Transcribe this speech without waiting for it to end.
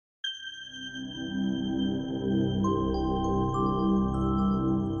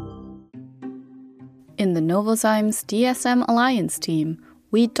In the Novozymes DSM Alliance team,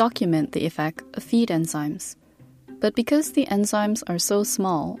 we document the effect of feed enzymes. But because the enzymes are so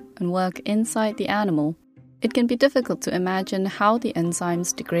small and work inside the animal, it can be difficult to imagine how the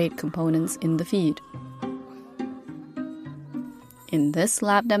enzymes degrade components in the feed. In this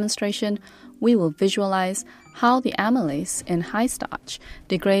lab demonstration, we will visualize how the amylase in HiStarch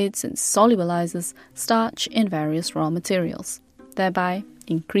degrades and solubilizes starch in various raw materials, thereby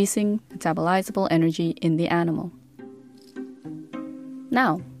increasing metabolizable energy in the animal.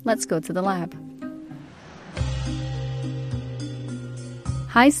 Now, let's go to the lab.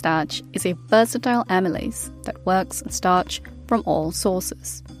 HiStarch is a versatile amylase that works on starch from all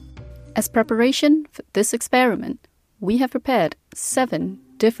sources. As preparation for this experiment, we have prepared 7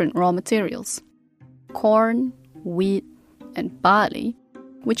 different raw materials: corn, wheat, and barley,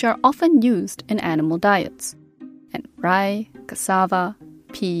 which are often used in animal diets, and rye, cassava,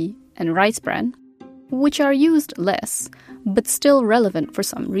 pea, and rice bran, which are used less, but still relevant for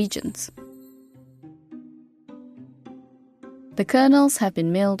some regions. The kernels have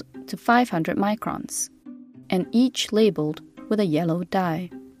been milled to 500 microns, and each labeled with a yellow dye,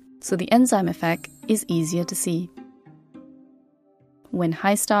 so the enzyme effect is easier to see. When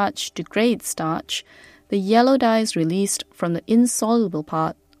HiStarch degrades starch, the yellow dye is released from the insoluble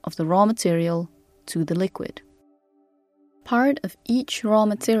part of the raw material to the liquid. Part of each raw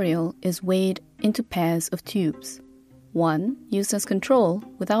material is weighed into pairs of tubes, one used as control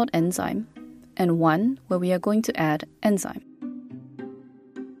without enzyme, and one where we are going to add enzyme.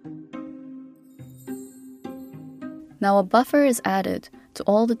 Now a buffer is added to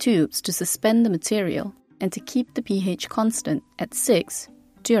all the tubes to suspend the material and to keep the pH constant at 6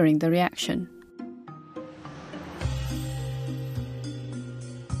 during the reaction.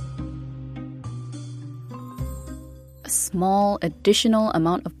 A small additional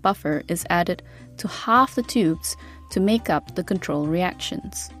amount of buffer is added to half the tubes to make up the control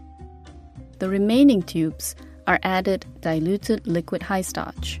reactions. The remaining tubes are added diluted liquid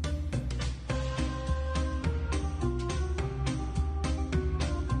HiStarch.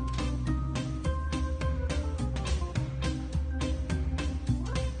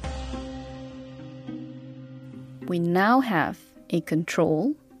 We now have a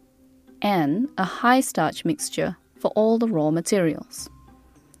control and a HiStarch mixture for all the raw materials.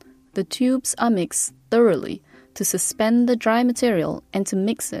 The tubes are mixed thoroughly to suspend the dry material and to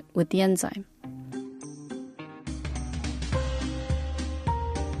mix it with the enzyme.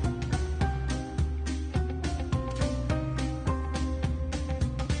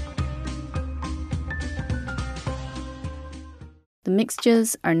 The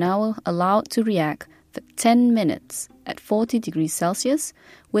mixtures are now allowed to react for 10 minutes at 40 degrees Celsius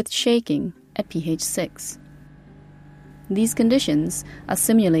with shaking at pH 6. These conditions are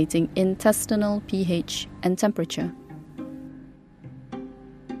simulating intestinal pH and temperature.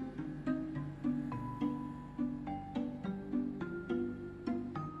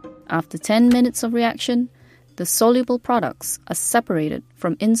 After 10 minutes of reaction, the soluble products are separated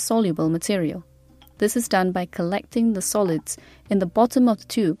from insoluble material. This is done by collecting the solids in the bottom of the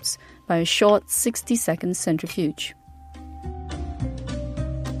tubes by a short 60-second centrifuge.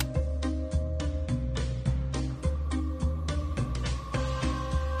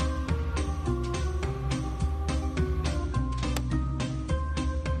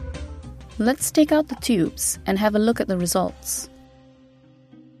 Let's take out the tubes and have a look at the results.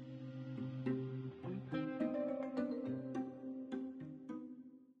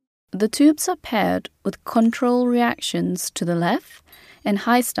 The tubes are paired with control reactions to the left and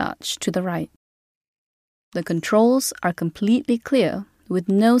HiStarch to the right. The controls are completely clear with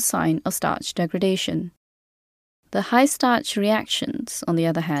no sign of starch degradation. The HiStarch reactions, on the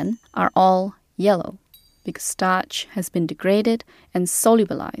other hand, are all yellow because starch has been degraded and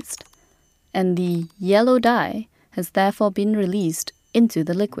solubilized, and the yellow dye has therefore been released into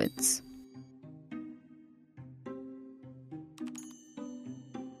the liquids.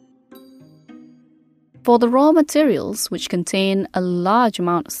 For the raw materials which contain a large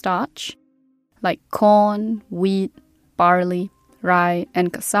amount of starch, like corn, wheat, barley, rye,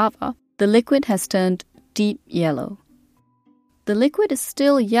 and cassava, the liquid has turned deep yellow. The liquid is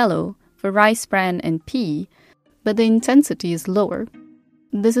still yellow for rice bran and pea, but the intensity is lower.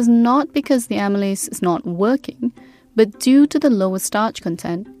 This is not because the amylase is not working, but due to the lower starch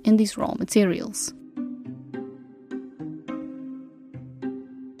content in these raw materials.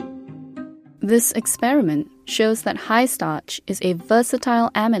 This experiment shows that HiStarch is a versatile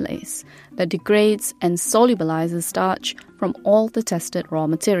amylase that degrades and solubilizes starch from all the tested raw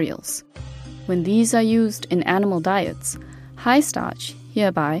materials. When these are used in animal diets, HiStarch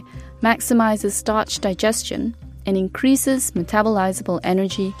hereby maximizes starch digestion and increases metabolizable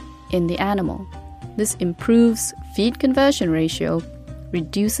energy in the animal. This improves feed conversion ratio,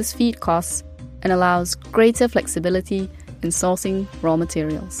 reduces feed costs, and allows greater flexibility in sourcing raw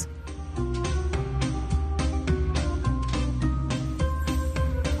materials.